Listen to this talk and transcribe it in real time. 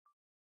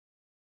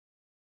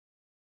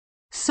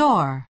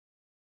Sore.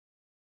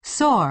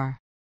 Sore.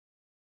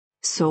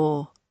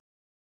 Sore.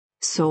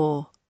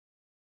 Sore.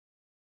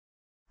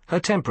 Her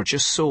temperature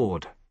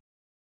soared.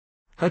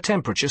 Her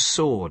temperature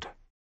soared.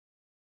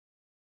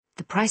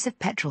 The price of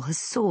petrol has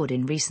soared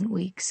in recent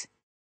weeks.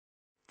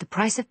 The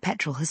price of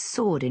petrol has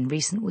soared in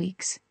recent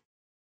weeks.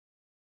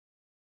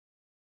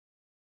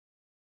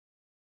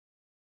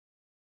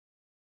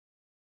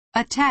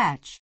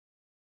 Attach.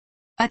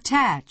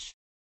 Attach.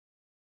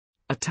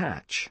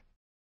 Attach.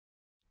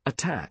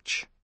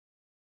 Attach.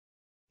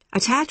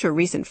 Attach a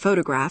recent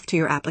photograph to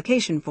your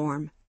application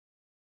form.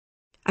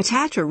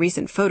 Attach a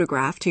recent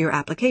photograph to your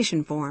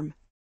application form.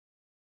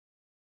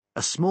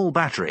 A small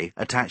battery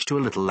attached to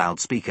a little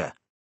loudspeaker.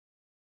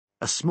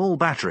 A small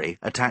battery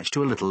attached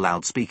to a little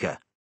loudspeaker.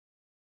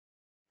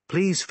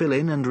 Please fill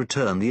in and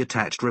return the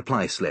attached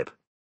reply slip.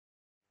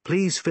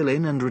 Please fill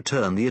in and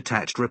return the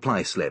attached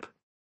reply slip.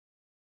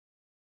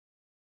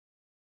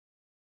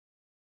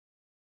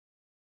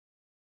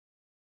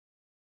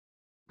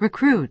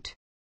 Recruit.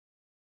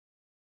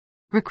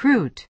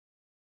 Recruit.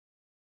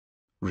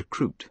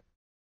 Recruit.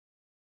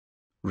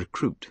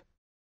 Recruit.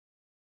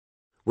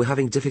 We're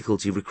having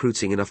difficulty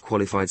recruiting enough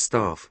qualified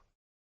staff.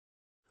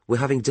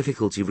 We're having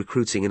difficulty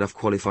recruiting enough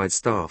qualified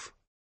staff.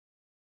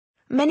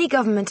 Many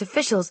government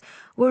officials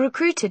were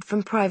recruited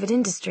from private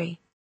industry.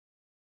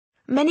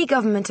 Many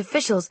government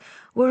officials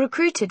were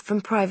recruited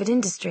from private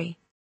industry.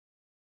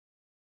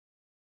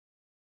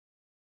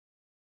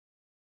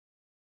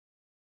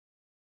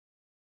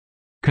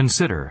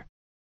 Consider.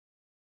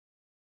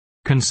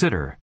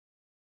 Consider.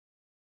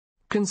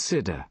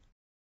 Consider.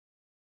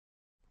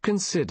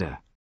 Consider.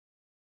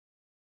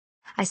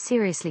 I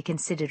seriously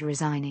considered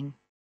resigning.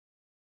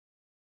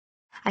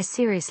 I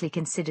seriously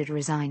considered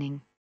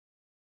resigning.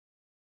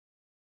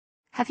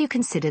 Have you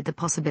considered the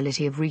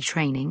possibility of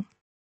retraining?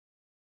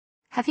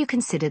 Have you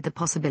considered the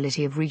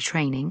possibility of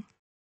retraining?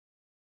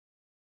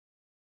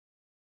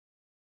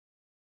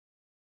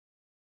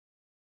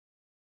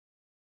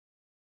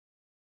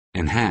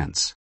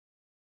 Enhance.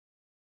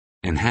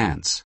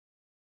 Enhance.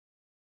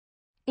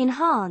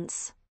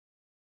 Enhance.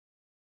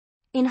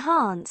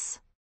 Enhance.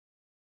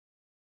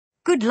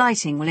 Good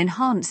lighting will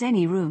enhance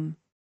any room.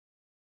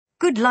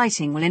 Good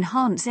lighting will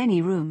enhance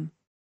any room.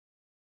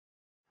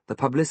 The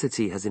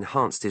publicity has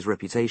enhanced his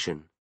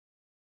reputation.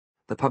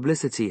 The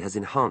publicity has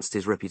enhanced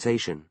his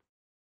reputation.